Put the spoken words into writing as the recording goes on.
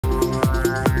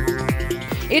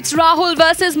It's Rahul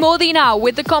versus Modi now,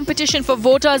 with the competition for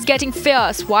voters getting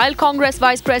fierce, while Congress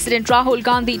Vice President Rahul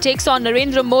Gandhi takes on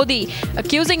Narendra Modi,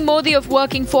 accusing Modi of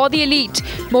working for the elite.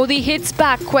 Modi hits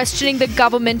back, questioning the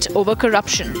government over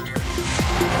corruption.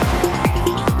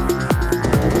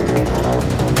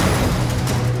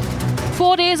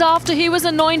 Four days after he was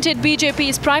anointed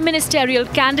BJP's prime ministerial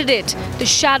candidate, the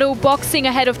shadow boxing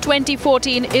ahead of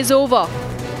 2014 is over.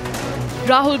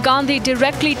 Rahul Gandhi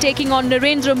directly taking on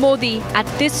Narendra Modi at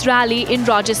this rally in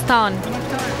Rajasthan,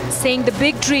 saying the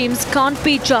big dreams can't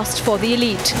be just for the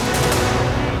elite.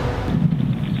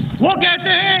 वो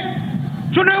कहते हैं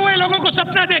चुने हुए लोगों को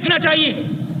सपना देखना चाहिए।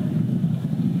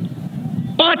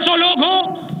 500 लोग हो,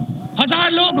 1000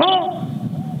 लोग हो,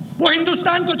 वो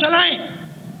हिंदुस्तान को चलाएं,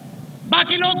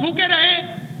 बाकी लोग भूखे रहे।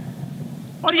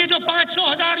 और ये जो 500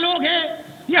 1000 लोग हैं,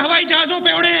 ये हवाई जहाजों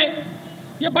पे उड़े,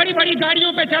 ये बड़ी बड़ी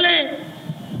गाड़ियों पे चले,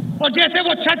 और जैसे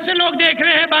वो छत से लोग देख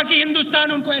रहे हैं, बाकी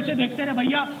हिंदुस्तान उनको ऐसे देखते रहे।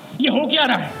 भैया ये हो क्या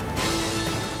रहा है?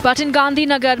 But in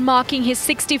Gandhinagar, marking his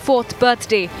 64th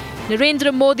birthday,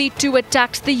 Narendra Modi too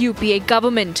attacked the UPA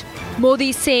government.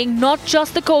 Modi saying not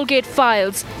just the Colgate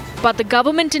files, but the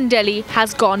government in Delhi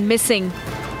has gone missing.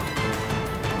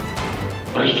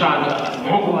 भ्रष्टाचार,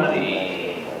 मोहवादी,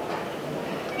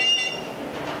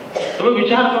 તમે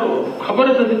વિચાર કરો, ખબર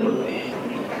જ નથી પડતી.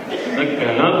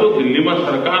 પહેલા તો દિલ્હીમાં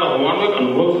સરકાર હોવાનો એક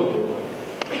અનુભવ થતો,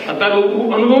 અત્યારે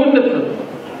અનુભવ જ નથી થતો.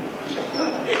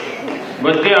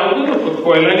 વચ્ચે આવતું તો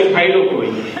કોયલાની ફાઇલો ખોઈ,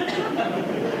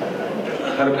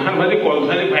 સરકારમાંથી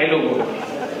કોલસાની ફાઇલો ખોઈ,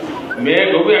 મેં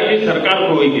કહ્યું આખી સરકાર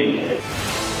ખોઈ ગઈ.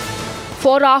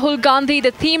 For Rahul Gandhi,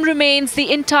 the theme remains the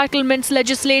entitlements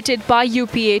legislated by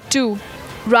UPA too.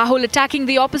 Rahul attacking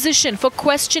the opposition for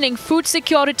questioning food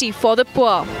security for the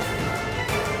poor.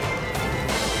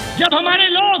 जब हमारे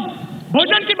लोग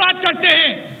भोजन की बात करते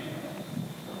हैं,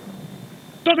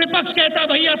 तो विपक्ष कहता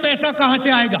भैया पैसा कहां से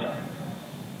आएगा।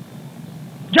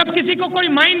 जब किसी को कोई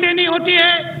माइन देनी होती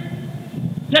है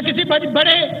या किसी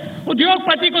बड़े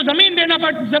उद्योगपति को जमीन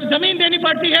देनी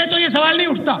पड़ती है, तो ये सवाल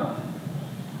नहीं उठता।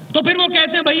 तो फिर वो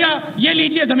कहते हैं भैया ये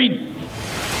लीजिए जमीन।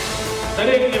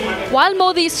 While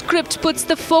Modi's script puts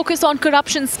the focus on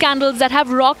corruption scandals that have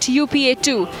rocked UPA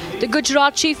too, the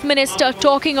Gujarat Chief Minister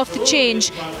talking of the change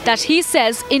that he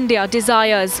says India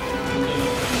desires.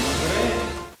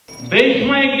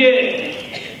 દેશમાં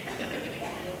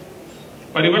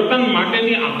પરિવર્તન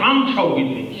માટેની આકાંક્ષા ઊભી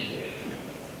થઈ છે.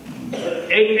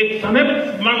 એક સમય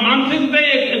માનસિકતા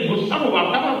એક ગુસ્સાનું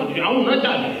વાતાવરણ છે. આવું ન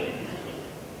ચાલે.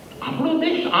 આપણો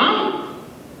દેશ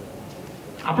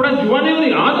આપણા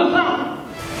જુવાનીઓની આ દશા.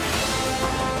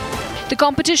 The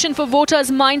competition for voters'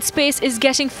 mind space is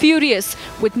getting furious,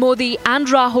 with Modi and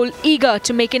Rahul eager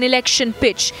to make an election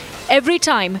pitch every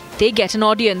time they get an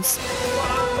audience.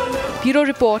 Bureau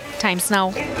Report, Times Now.